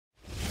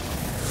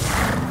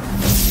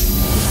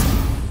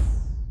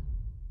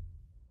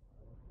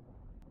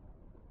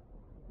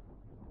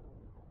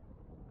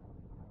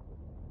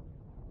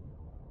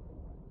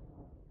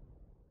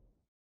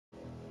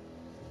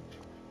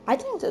I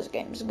think this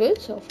game's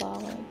good so far.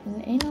 Like,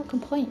 ain't no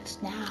complaints.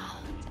 Nah.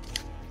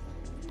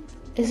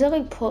 Is it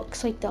like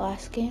perks like the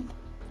last game?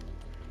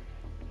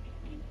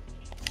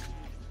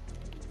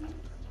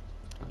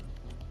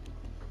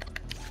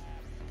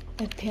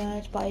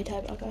 Appearance, body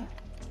type, okay.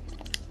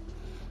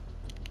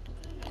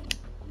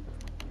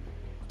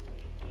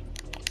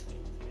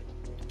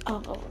 Oh,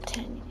 level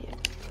 10, yeah.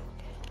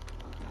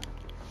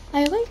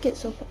 I like it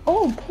so far.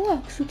 Oh,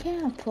 perks, you can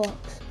have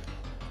perks.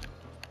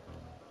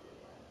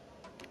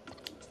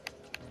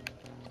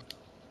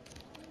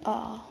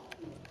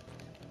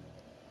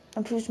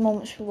 Improves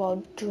moments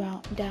while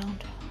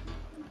downed.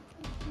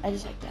 I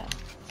just like that.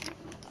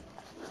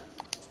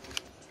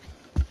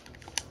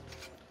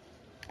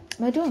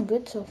 Am I doing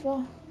good so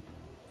far?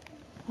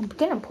 I'm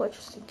gonna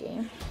purchase the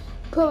game.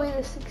 Probably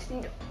the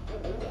 61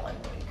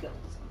 because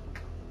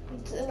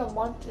it's in a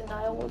month and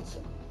I have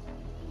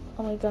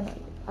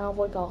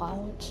like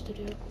allowance to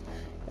do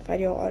if I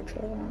do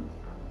ultra.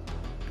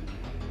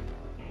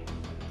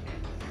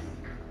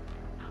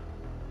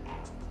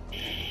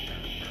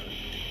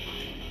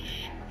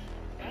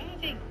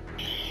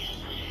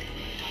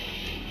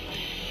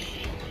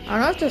 I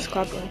don't know if this is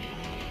copyright.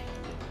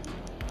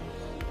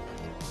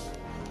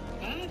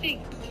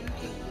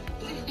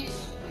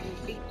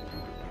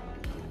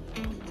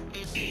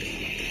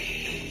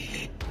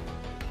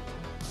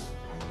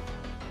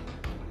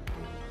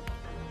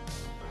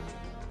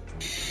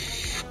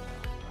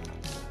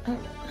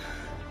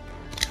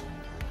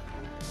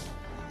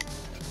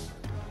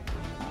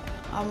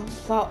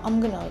 I'm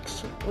gonna like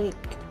yeah.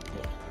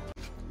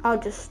 I'll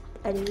just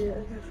edit it, I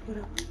guess,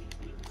 whatever.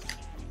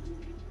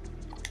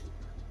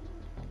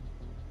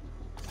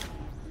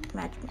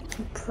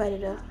 Matchmaking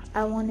predator.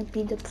 I want to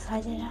be the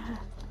predator.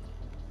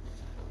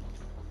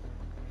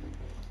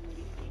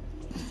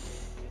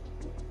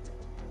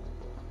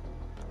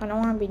 I don't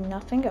want to be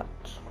nothing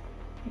else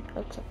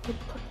except the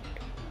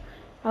predator.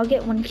 I'll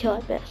get 1 kill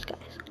at best, guys.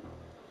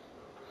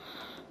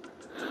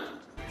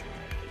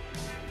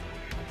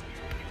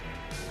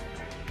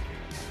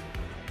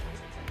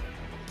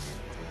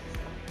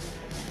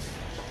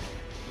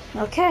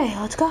 Okay,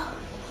 let's go.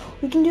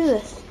 We can do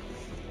this.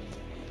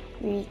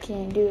 We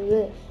can do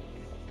this.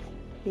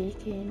 We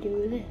can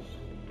do this.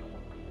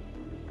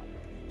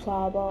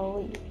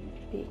 Probably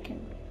we can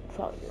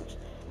follow this.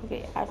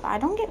 Okay, if I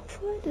don't get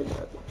flooded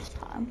this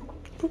time,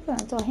 we're gonna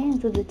throw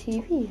hands with the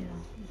TV.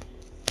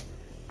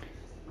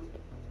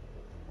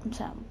 I'm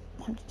saying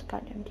punch the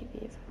goddamn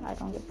TV if I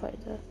don't get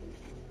flooded.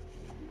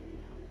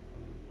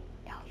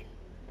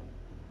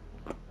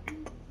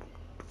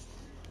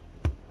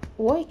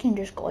 Or you can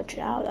just glitch it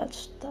out.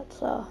 That's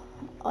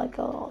like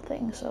a little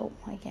thing, so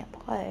I can't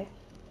play.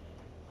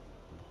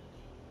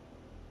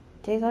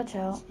 Take glitch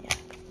out. Yeah.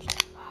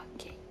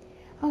 Okay.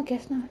 Oh,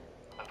 guess not.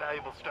 A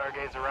valuable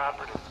Stargazer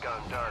operative's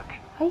gone dark.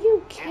 Are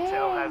you kidding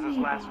Intel has his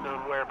me? last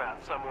known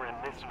whereabouts somewhere in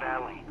this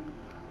valley.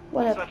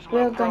 Whatever. Such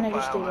We're low gonna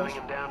profile, just do hunting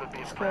this. him down would be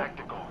Let's go.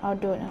 impractical. I'll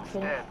do it now for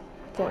you. Instead,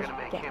 we're gonna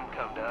make him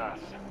come to us.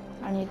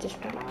 I need this.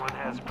 Everyone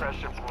has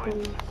pressure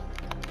points.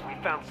 We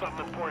found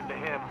something important to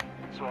him,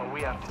 so all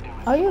we have to do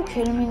is... Are you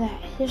kidding me? That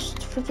his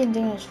freaking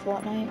thing is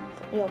Fortnite.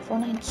 Yo,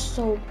 Fortnite's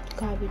so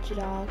garbage,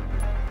 dog.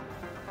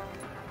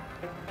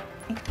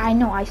 I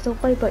know, I still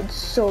play, but it's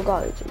so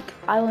garbage.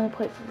 I only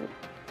play for the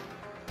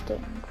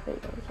thing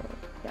videos. So,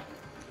 yeah.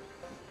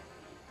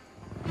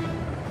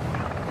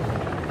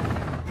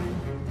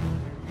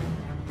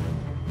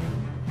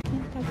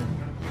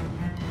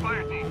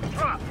 Fire team,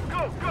 drop!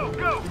 Go, go,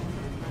 go!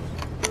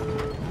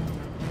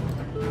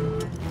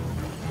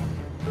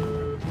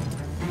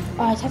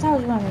 Oh, I thought I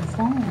was on my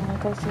phone.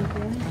 Like I was so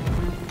good.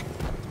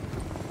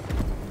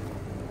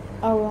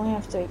 Oh, we only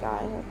have 3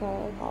 guys.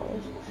 Okay,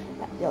 always.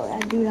 Yo,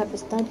 that dude have a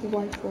sniper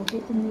rifle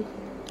hitting me.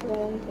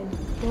 Voodoo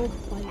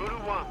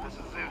 1, this is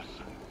Zeus.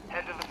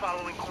 Head to the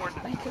following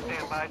coordinates and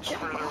stand by for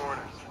further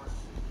orders.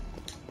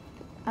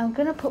 I'm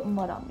gonna put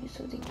mud on me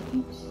so they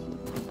can't see me.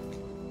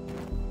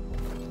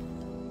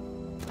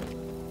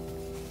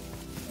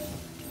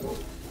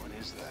 What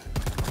is that?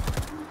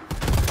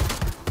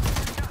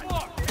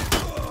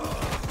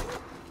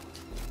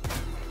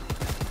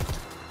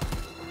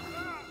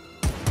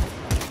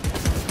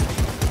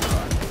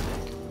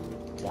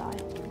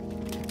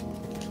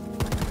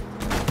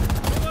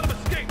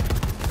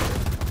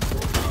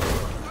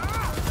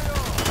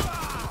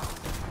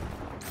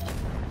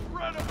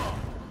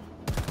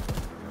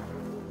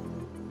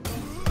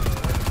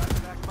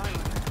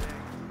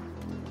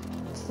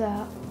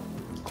 That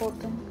gold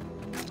thing.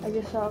 I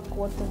just saw a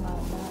gold thing out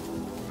of that.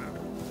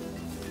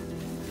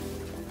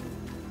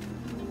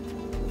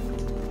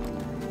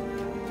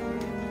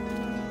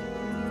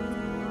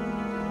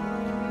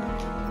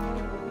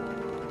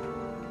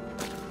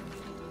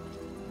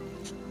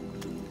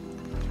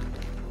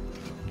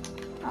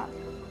 Ah.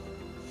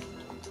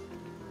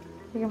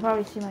 You can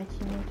probably see my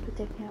teammates, but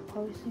they can't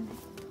probably see me.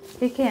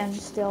 They can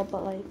still,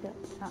 but like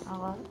that's not a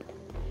lot.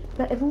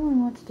 But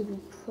everyone wants to be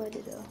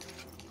predator.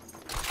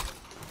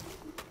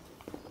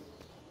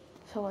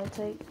 So it's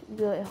like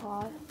really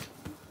hard.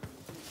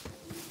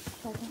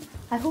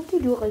 I hope you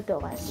do it like the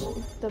last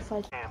the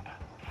fight.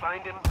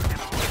 Find him and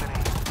eliminate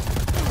him.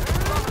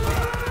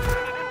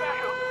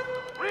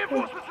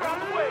 Reinforcements are on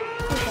the way.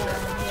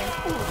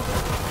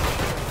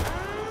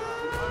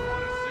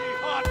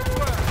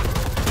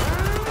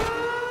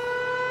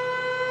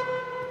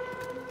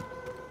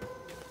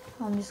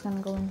 I'm just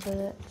gonna go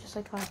into it just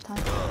like last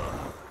time.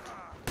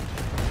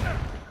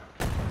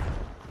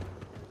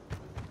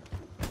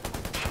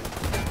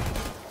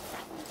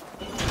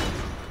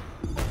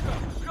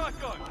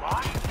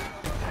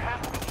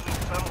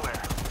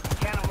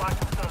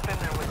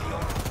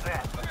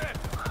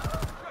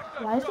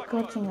 Why is it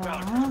glitching out? I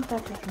don't know if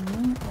that's just me or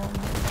my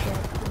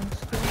green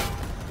screen.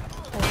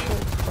 I think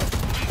it's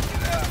glitching.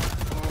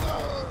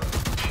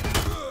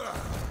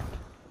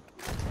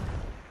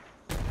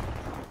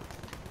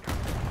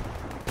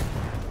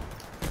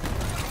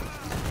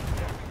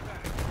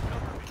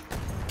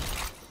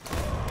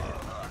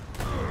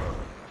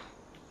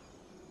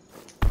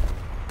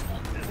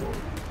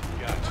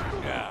 Got you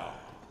now.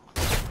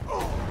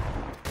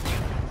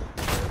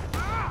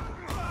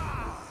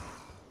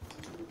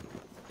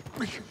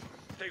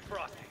 Stay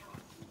frosty.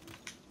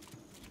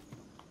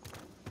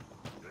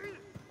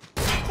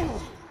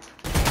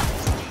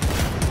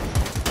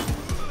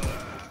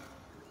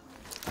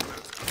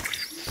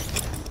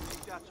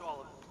 That's all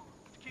of it.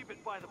 Keep it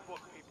by the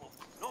book, people.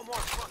 No more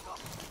fuck up.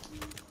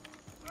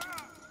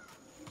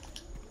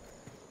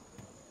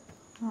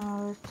 Oh,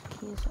 let's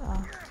keys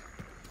off.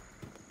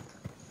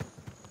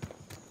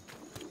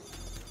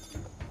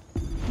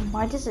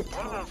 Why does it One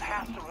tell of us? those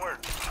has to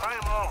work. Try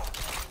them all.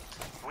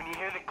 When you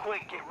hear the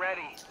click, get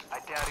ready. I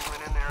doubt he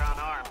went in there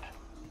unarmed.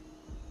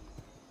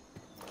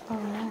 Oh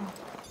no.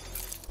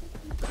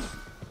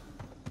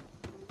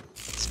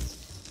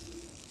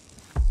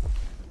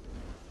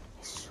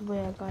 I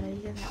swear I gotta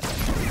hear that.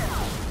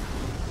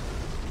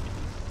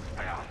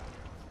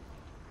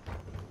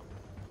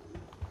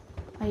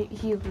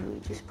 He really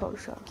just pro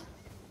shot.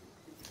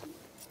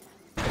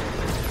 Get a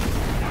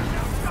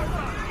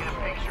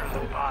picture of the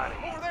body.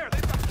 Over there,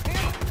 they've got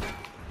camera.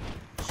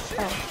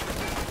 Oh.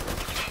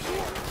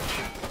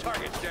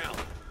 Target's down.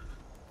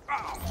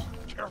 Oh,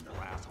 careful,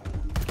 asshole.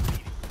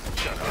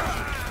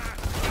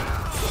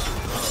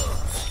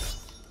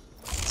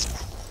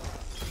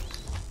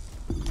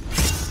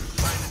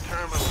 Find the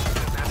terminal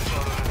and that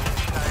photo of the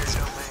entire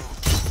domain.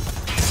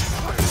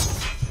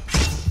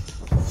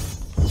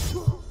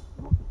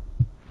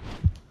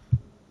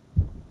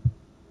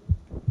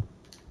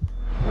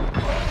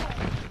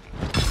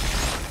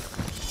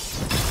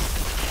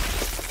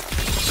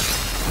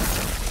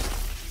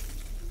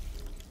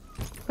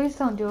 Please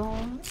don't do it.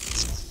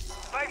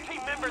 5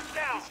 team members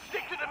down.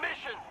 Stick to the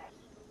mission.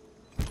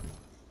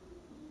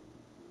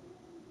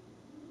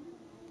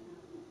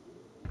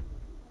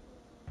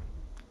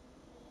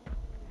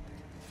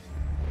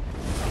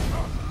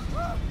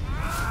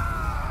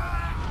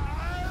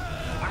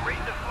 I'm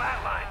reading the flat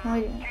line. No, I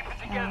didn't. Keep it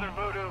together,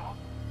 Voodoo.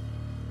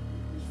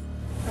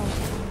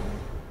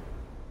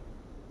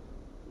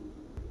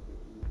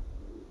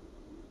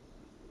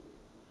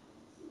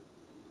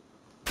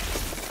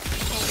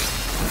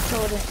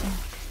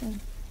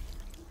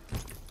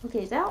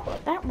 Okay,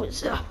 that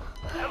was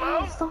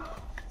Hello?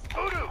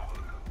 Voodoo!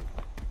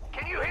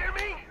 Can you hear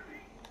me?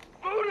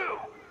 Voodoo!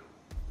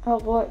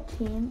 what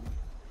team?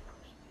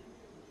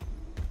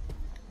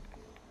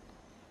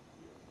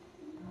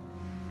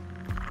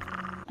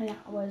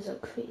 That was a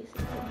crazy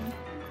thing.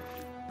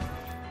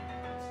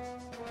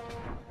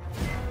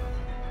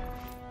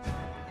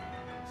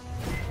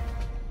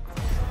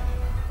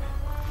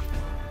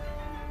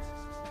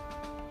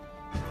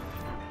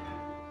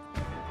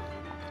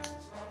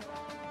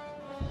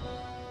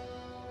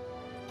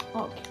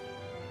 Okay,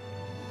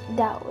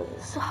 that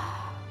was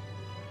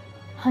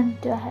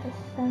Hunter has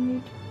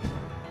sent.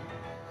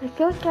 I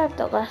feel like I have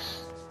the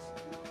less.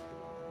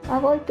 I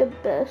like the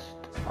best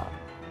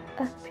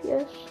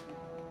FPS.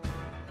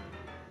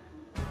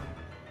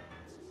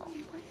 Oh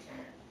my!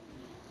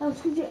 I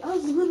was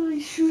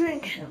literally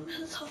shooting him.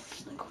 His health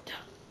is gonna go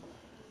down.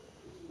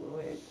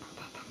 Wait.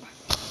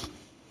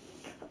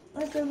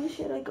 Like I wish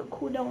I had like a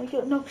cooldown, like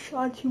enough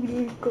shots he would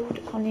really go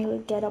down and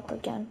like get up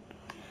again.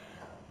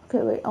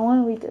 Okay, wait, I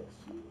want to read this.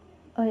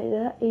 Okay,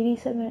 that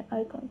 87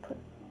 icon put.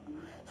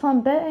 So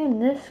I'm betting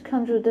this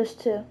comes with this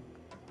too.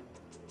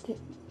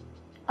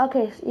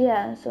 Okay,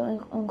 yeah, so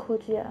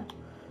includes, yeah.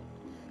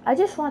 I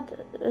just want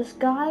this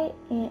guy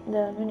and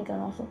the minigun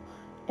also,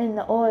 and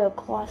the oil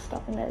cloth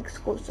stuff and the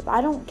exclusive.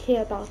 I don't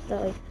care about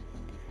the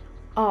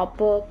like,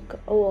 book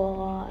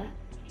or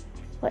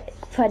like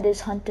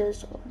Predators,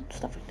 Hunters, or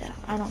stuff like that.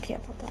 I don't care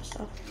about that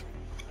stuff.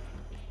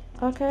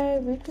 Okay,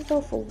 we could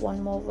go for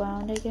one more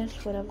round, I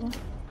guess, whatever.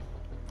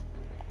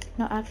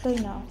 No, actually,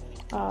 no.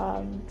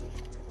 I'm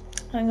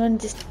gonna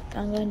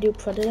do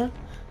Predator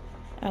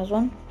as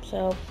one,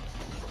 so.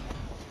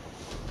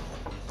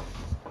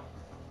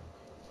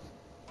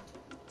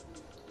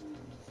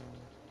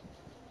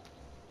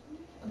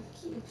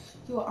 Okay,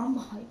 yo, I'm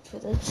hyped for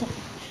this.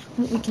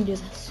 We can do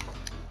this.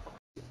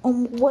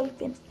 I'm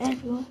wiping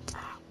everyone.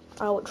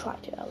 I would try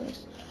to at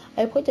least.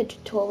 I played the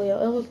tutorial.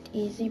 It looked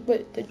easy,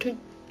 but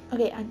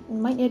okay, I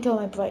might need to turn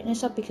my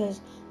brightness up because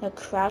the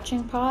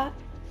crouching part,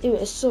 it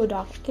was so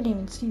dark. I couldn't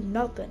even see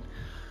nothing.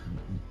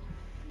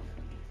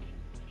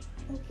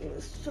 It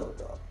was so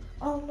dark.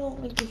 I don't know,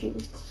 like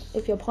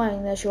if you're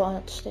playing this, you'll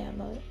understand,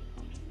 but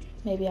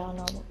maybe I don't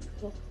know.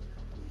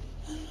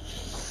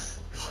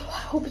 So I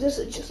hope this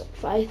is just like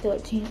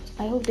 513.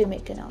 I hope they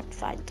make an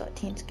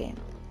 513's game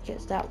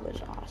because that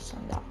was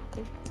awesome. That was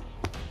good.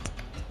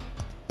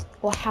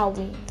 Or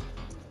Halloween.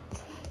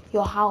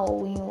 Your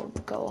Halloween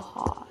would go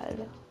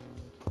hard.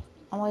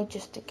 I might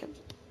just take it.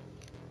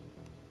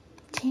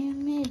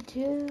 Damn it,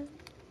 dude.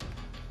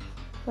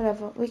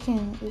 Whatever, we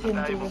can do this.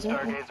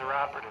 Stargazer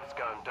operative's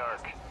gone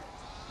dark.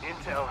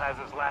 Intel has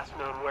his last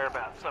known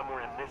whereabouts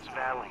somewhere in this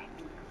valley.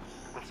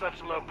 With such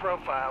low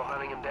profile,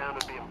 hunting him down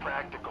would be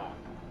impractical.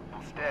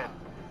 Instead,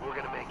 we're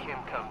gonna make him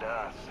come to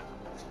us.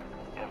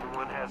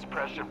 Everyone has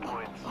pressure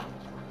points.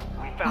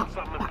 We found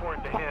something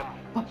important to him,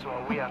 so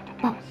all we have to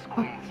do is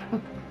squeeze.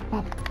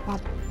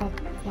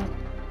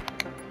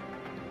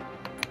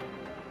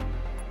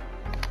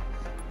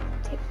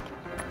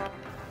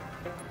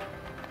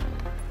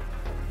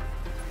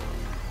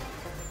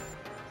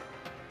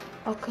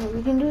 Okay,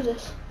 we can do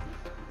this.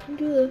 We can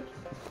do this.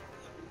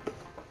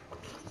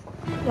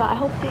 Yeah, I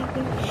hope they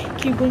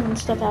keep bringing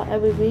stuff out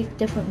every week,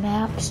 different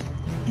maps,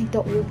 like the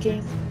old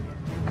game.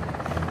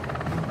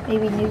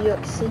 Maybe New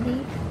York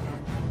City.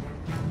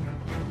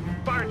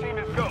 Fire team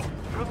is go.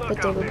 Good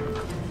luck out there.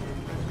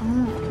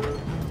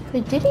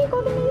 Wait, did he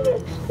go to New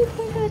York City?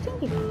 I think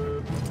he did.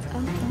 I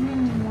don't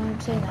know why I'm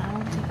saying that. I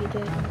don't think he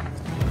did.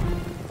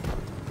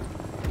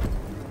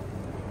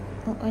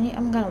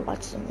 I'm gonna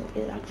watch some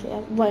movies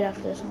actually. Right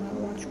after this, I'm gonna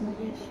watch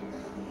movies.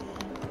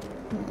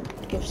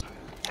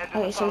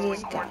 Okay, so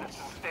these guys.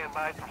 Stand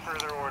by for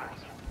further orders.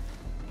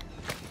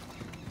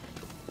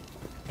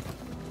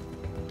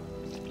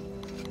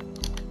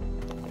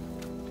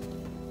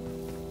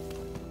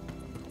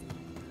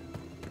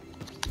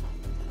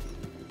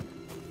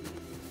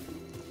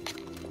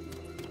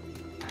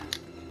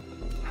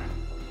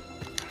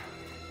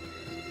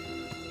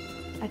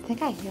 I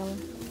think I hear him.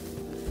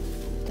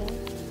 That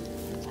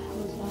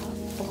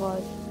was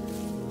blood.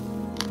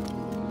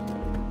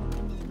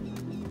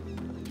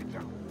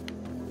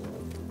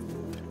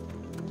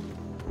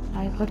 I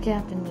look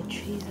up in the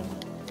trees.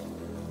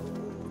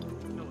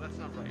 No, that's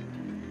not right.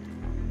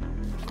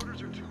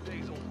 Motors are 2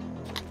 days old.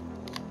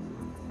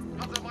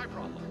 How's that my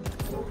problem?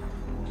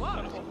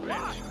 What?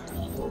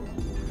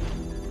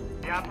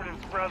 The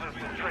operative's brother's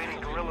been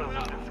training guerrillas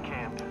in this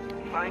camp.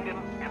 Find him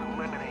and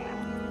eliminate him.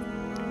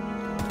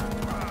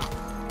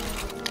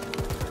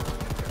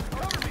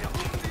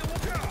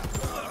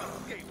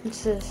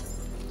 What's this?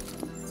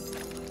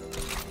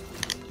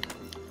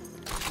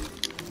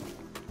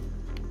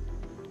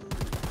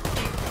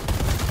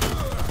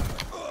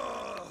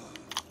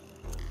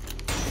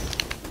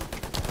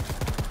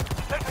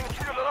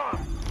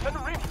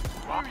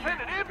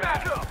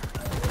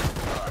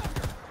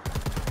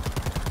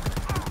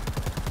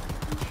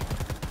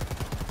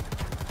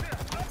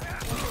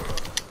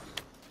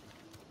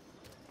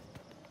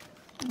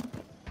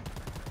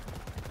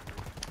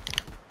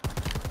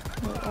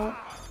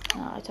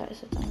 No, I thought it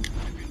said something.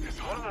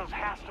 One of those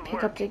has to Pick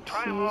work. up the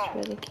keys. Where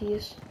are the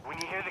keys? When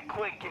you hear the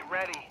click, get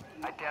ready.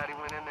 I doubt he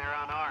went in there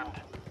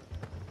unarmed.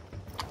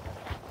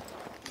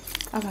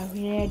 Okay, we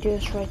need to do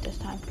this right this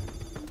time.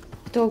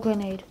 Throw a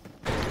grenade.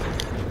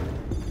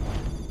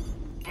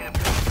 Get him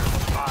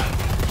fire.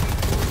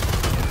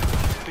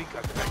 Think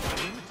I've got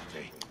you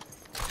today.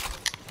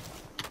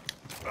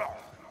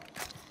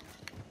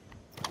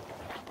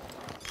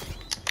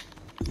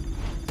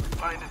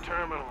 Find a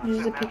terminal.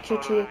 Use the picture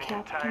to your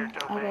captain.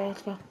 Okay,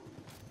 let's go.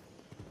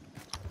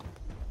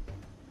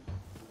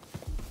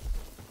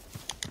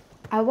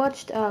 I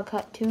watched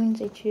cartoons.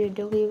 They treated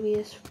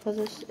Delirious for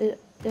this.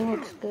 It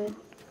looks good.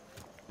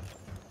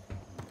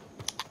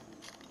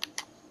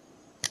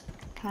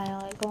 Kind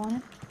of like on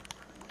it.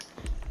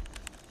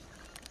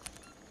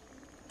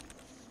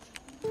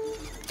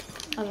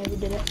 Okay, we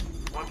did it.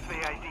 Once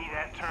they ID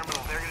that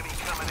terminal, they're gonna be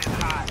coming in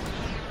hot.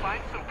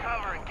 Find some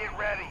cover and get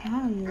ready.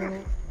 How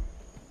you?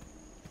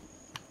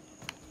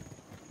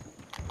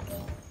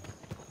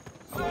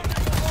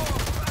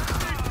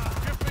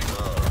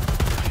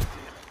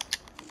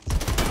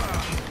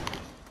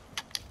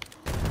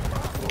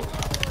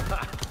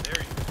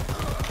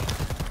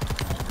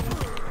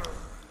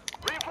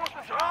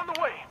 Reinforcements are on the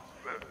way.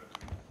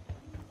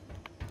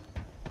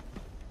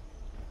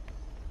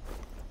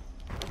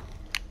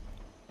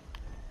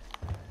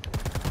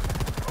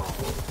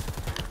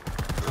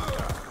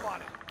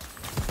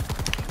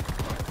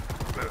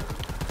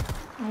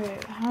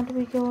 Alright, how do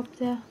we go up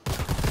there?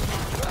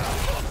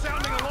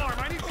 Sounding alarm.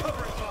 I need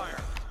covering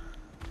fire.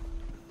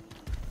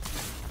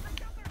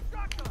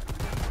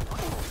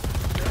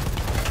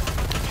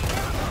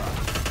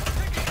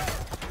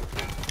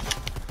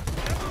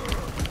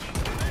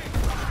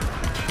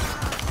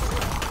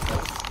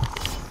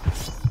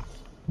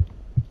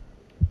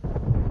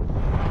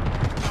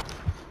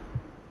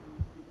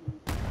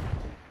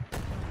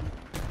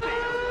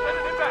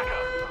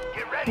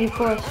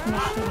 before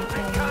smashing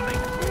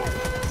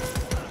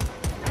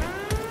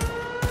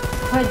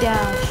Put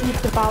down, shoot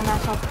the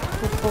biomass off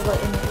with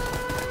bullet in it.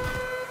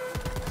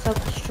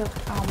 Self-destruct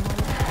armor.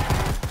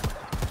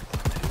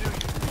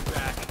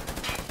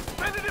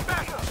 Sending it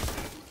back up.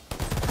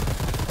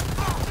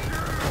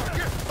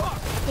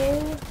 Okay.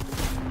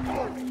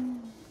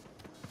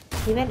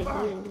 You better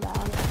heal,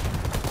 dog.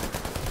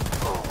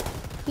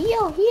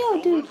 Heal,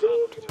 dude. What are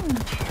you doing?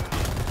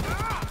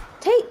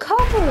 Take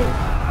cover.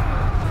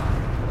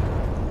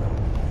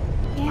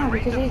 Yeah,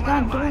 because he's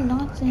not doing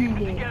nothing,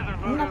 dude.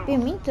 I'm not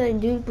being mean to him,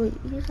 dude, but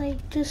he's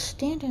like just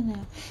standing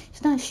there.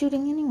 He's not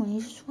shooting anyone.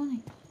 He's just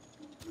running.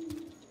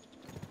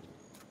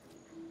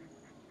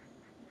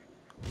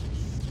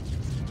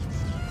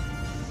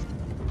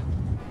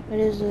 What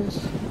is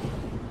this?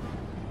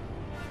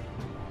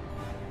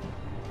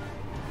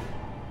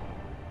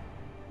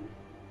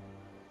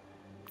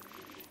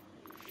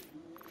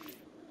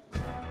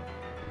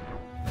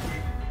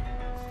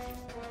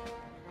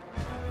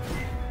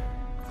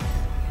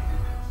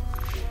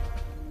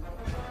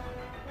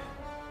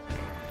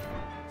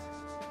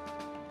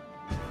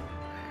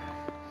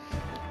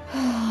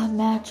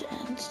 Match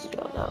ends. You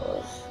know, that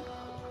was.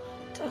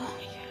 Oh,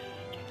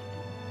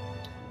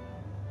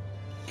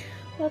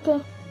 yeah. Okay.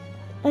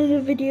 End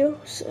the video.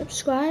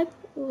 Subscribe,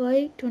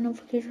 like, turn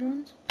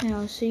notifications, and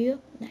I'll see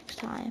you next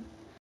time.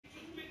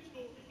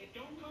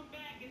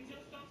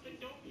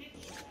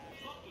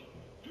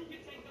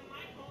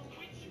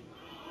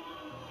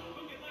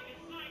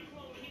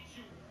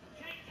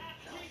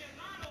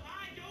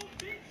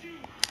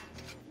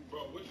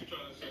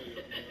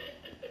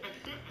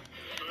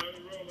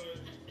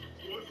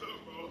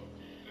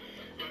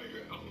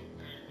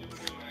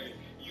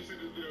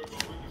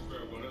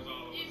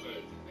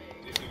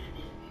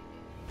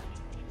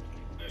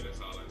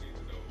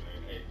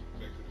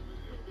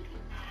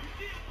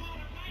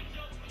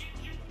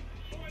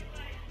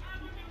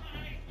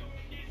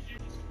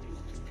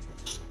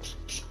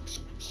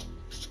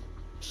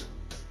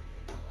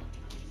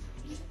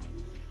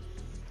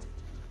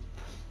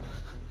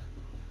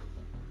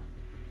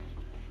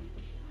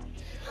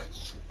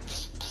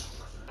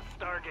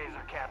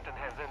 Stargazer captain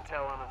has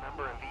intel on a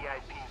number of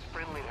VIPs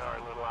friendly to our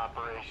little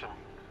operation.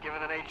 Given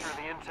the nature of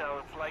the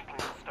intel, it's likely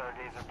the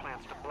Stargazer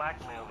plans to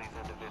blackmail these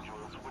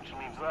individuals, which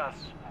leaves us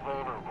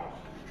vulnerable.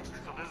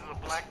 So this is a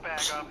black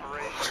bag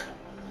operation.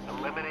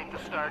 Eliminate the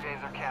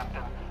Stargazer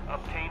captain,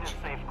 obtain his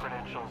safe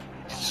credentials,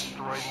 and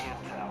destroy the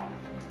intel.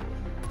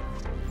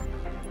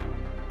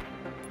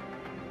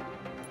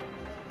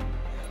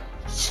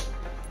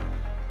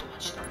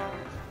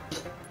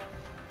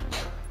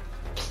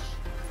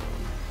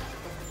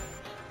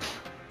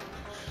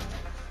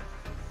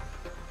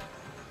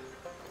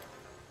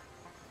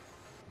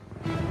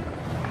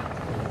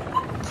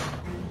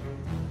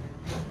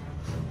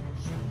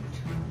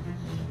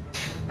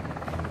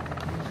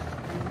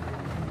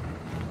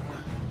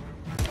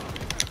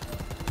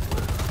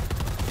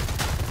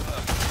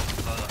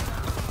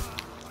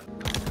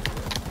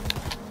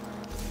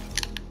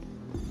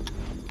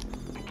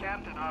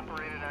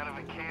 Operated out of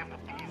a camp at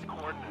these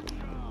coordinates.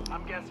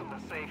 I'm guessing the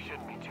safe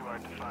shouldn't be too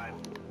hard to find.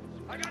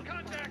 I got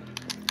contact.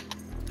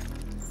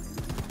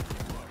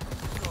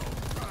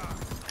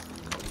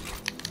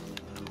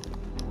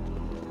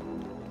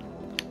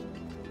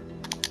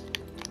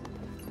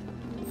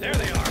 There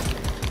they are.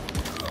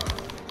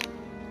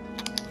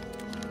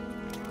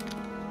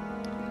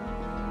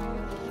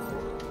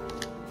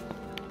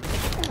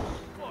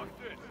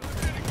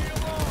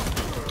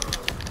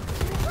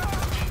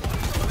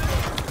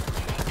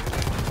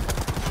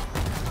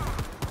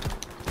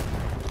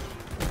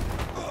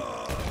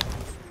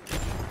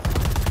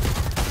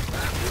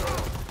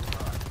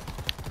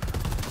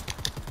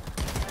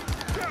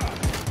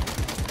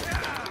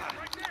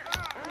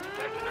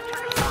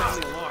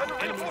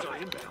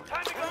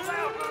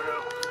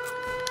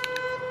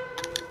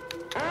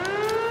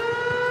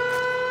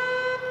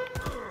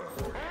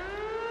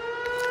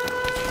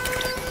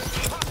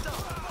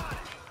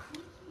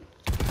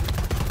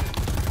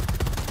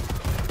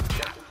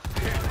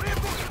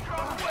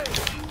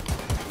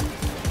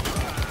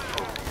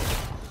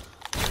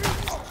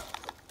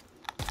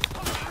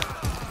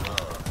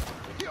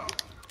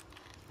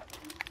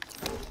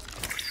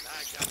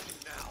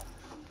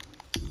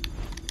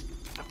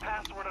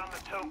 Password on the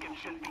token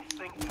should be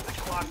synced to the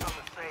clock on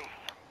the safe.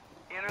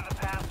 Enter the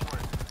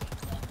password.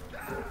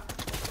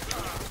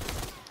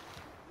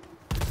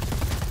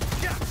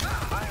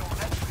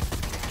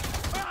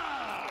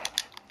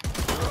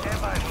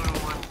 Stand by, little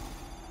one.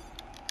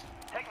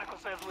 Technical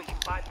says we can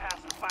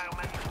bypass the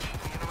biometrics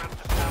if we interrupt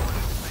the power of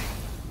the safe.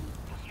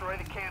 Destroy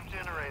the camp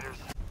generators.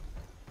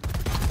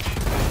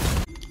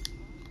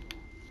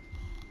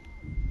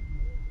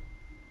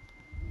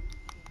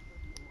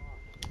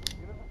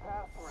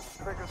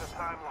 Trigger the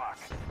time lock.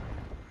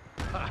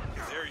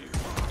 There you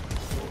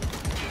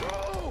go.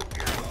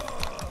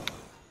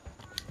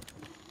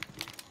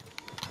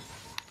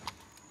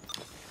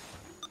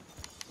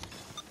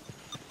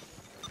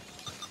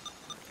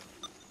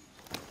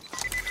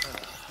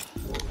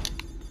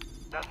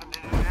 Nothing to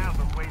do now.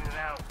 wait it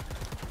out.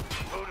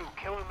 Voodoo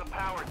killing the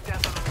power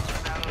definitely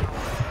turned out on the way.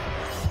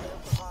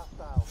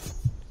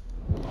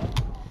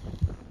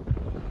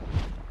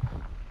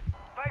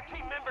 5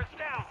 team members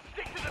down.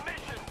 Stick to the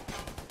mission.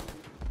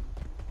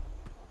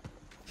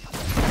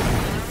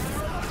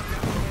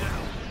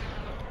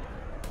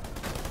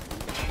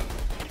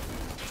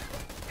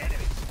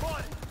 Enemy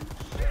spotted.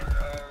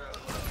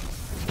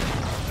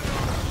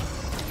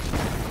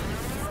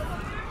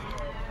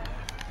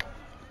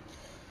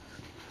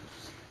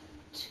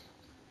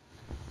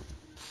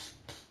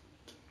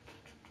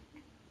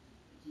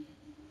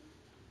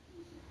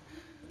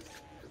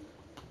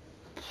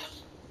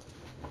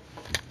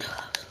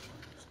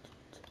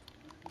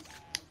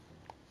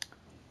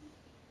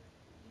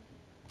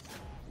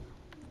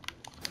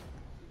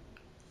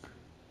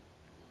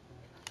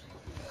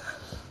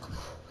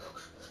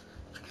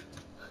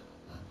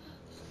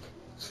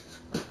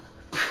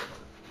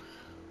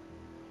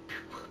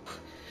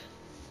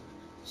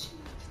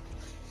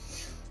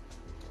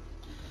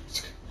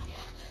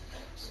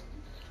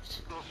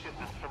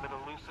 Shipments from an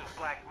elusive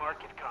black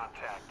market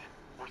contact.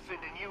 We're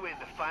sending you in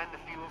to find the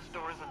fuel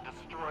stores and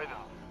destroy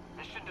them.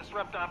 This should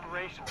disrupt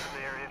operations in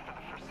the area for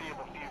the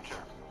foreseeable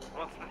future.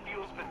 Once the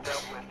fuel's been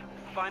dealt with,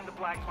 find the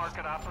black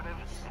market operative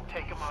and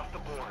take him off the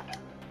board.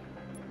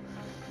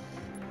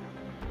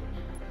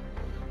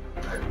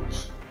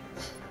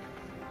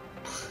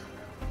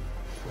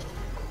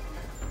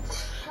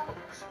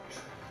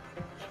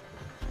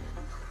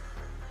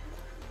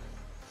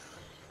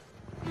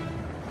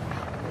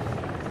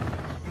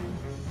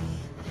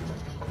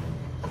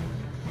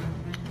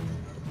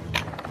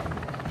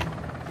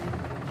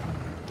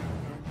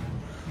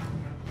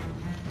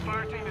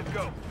 Fire team is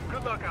go.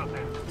 Good luck out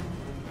there.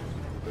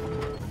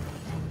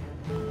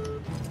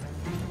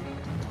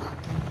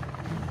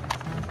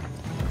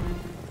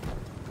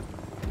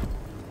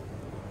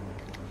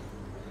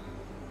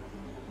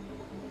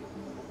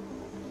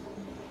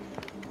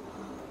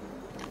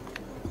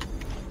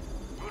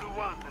 Voodoo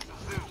 1, this is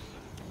Zeus.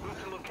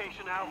 Move to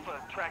location Alpha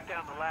and track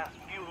down the last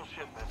fuel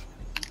shipment.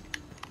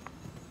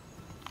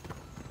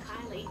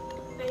 Kylie,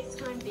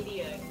 FaceTime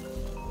video.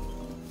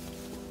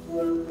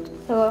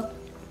 Hello.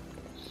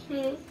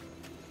 Hmm.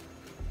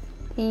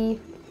 E.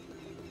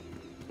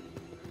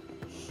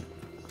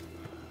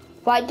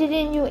 Why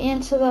didn't you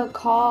answer the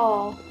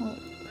call?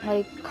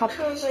 Like,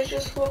 Because I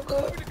just woke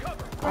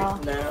up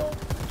right now.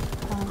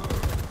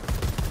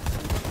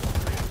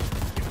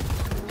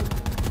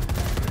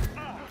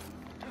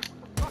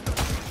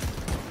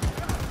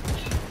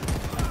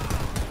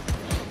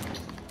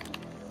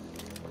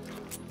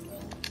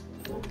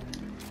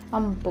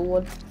 I'm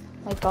bored,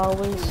 like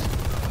always.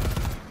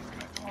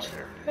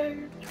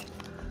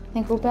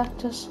 Then go back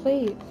to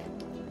sleep.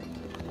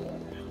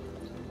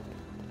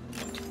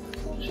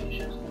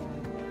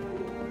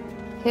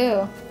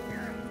 Who?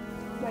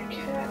 My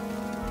cat.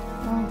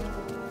 Oh.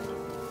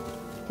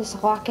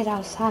 Just lock it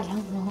outside, I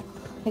don't know.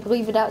 Like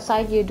leave it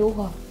outside your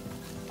door.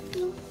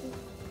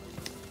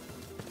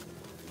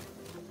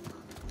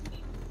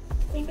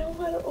 I know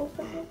how to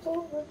open the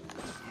door.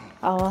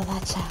 Oh,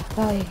 that's a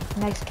very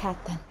nice cat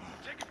then.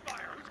 Taking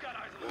fire. Who's got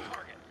eyes on the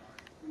target?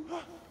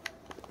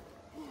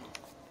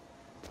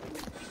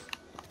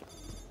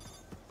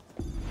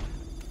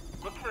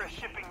 Look for a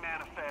shipping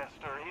manifest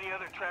or any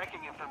other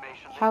tracking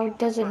information. that How can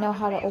does it confirm know that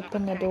how to these are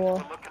open the tanks door?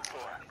 we're looking for.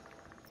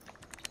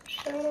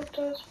 Shadow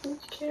does,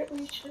 Boots can't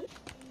reach it.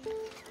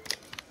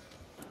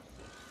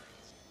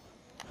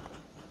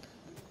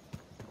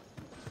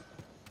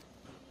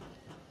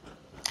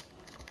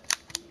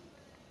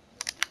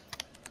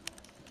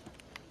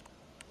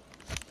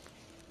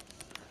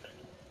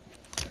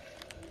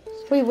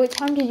 Wait, what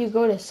time did you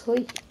go to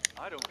sleep?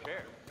 I don't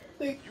care.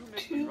 Like You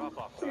missed the 2,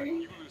 drop-off time. 3.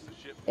 You lose the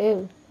ship.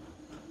 Ew.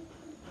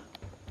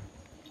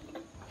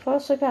 I fell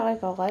asleep at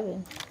like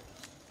 11,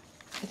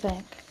 I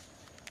think.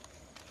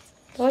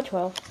 Or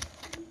 12.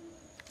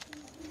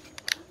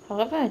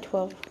 11 or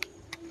 12.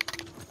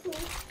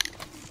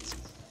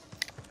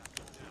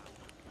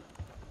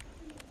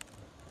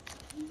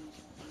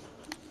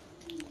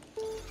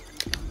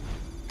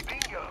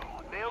 Bingo!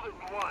 Nailed it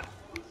in one.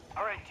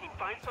 Alright, team,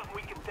 find something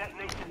we can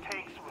detonate the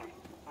tanks with.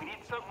 We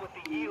need something with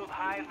the yield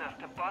high enough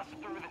to bust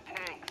through the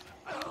tanks.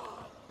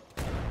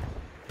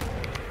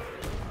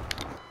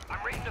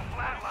 I'm reading a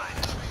flatline.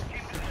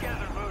 Keep it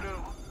together, Voodoo.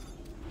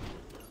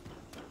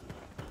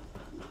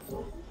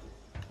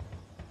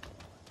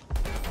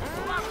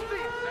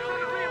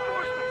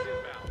 Reinforcements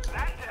inbound.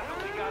 That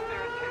definitely got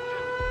their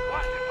attention.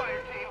 Watch it,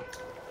 fire team.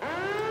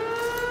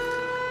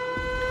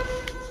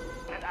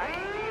 That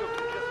IED will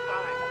do just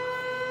fine.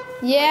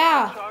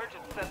 Yeah. Charge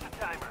and set the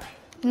timer.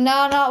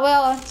 No, not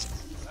well.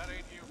 That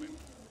ain't human.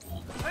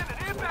 Pivot,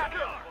 impact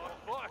up!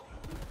 Fuck.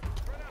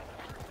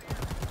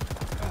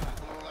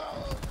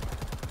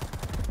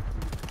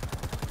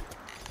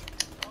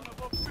 Son of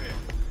a bitch.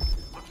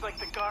 Looks like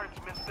the guards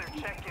missed their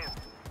check-in.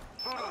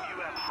 Voodoo,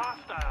 you have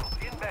hostiles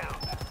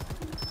inbound.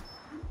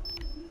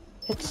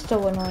 It's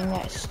still annoying,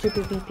 that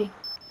stupid beeping.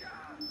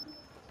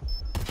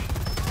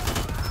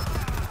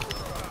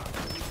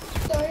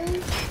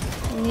 Sorry.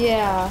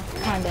 Yeah,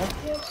 kinda.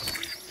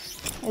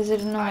 Yes. Is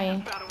it I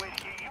annoying? just found a way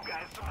to get you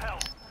guys some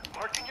help.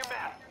 Marking your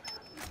map.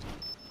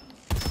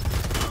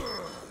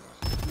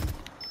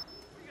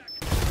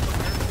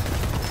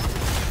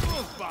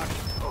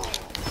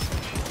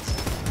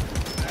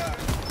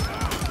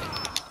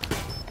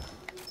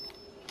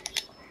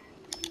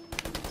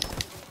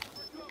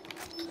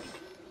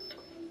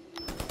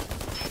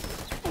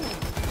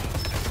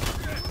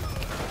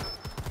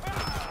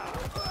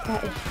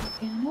 That is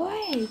fucking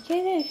annoying.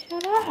 Get it,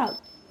 shut up.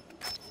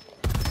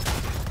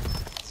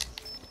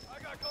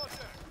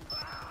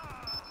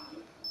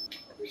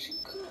 Where's she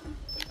going?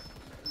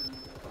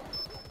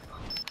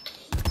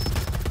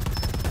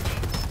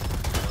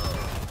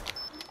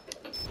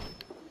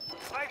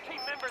 Five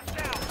team members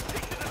down.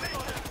 Take to the mission.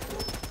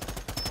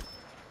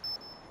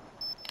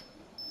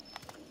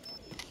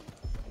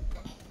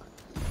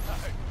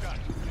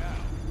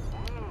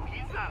 Ooh,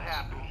 he's not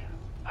happy.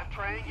 I've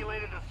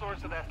triangulated the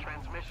source of that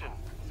transmission.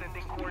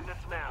 Sending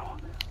coordinates now.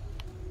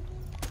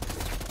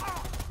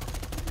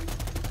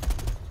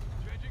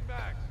 Changing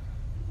mags.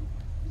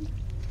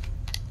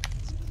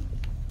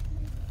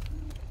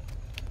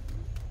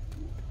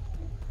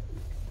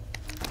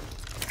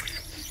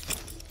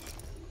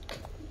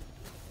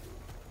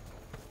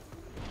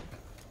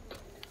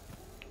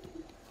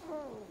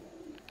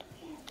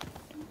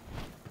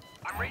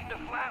 I'm reading the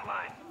flat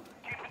line.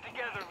 Keep it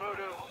together,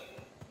 Voodoo.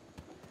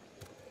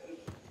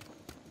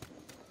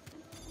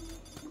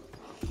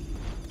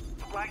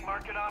 The black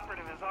market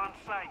operative is on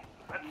site.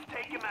 Let's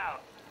take him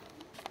out.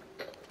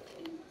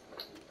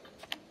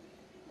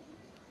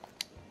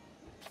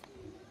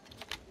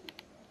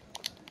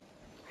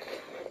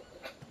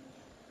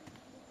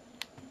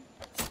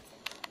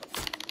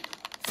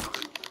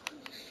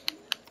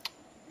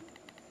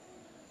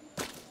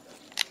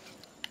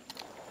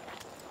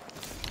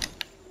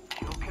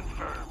 Kill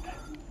confirmed.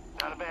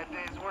 Not a bad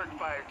day's work,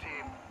 fire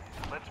team.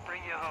 Let's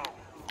bring you home.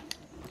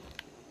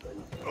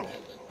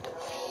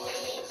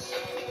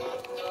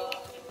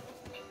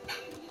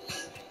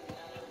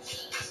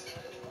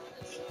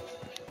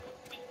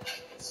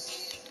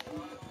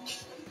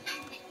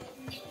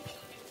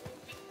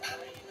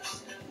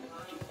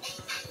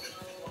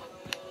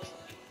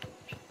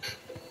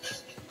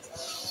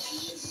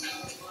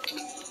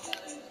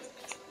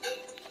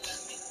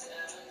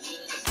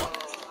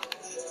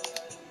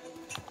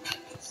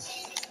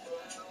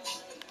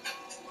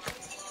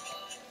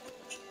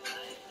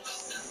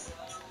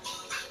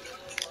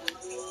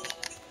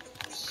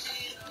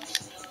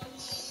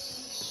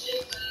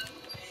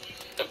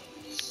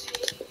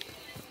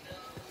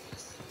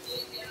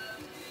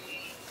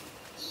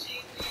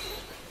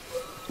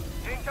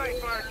 Hang tight,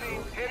 fire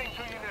team. Heading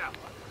to you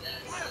now.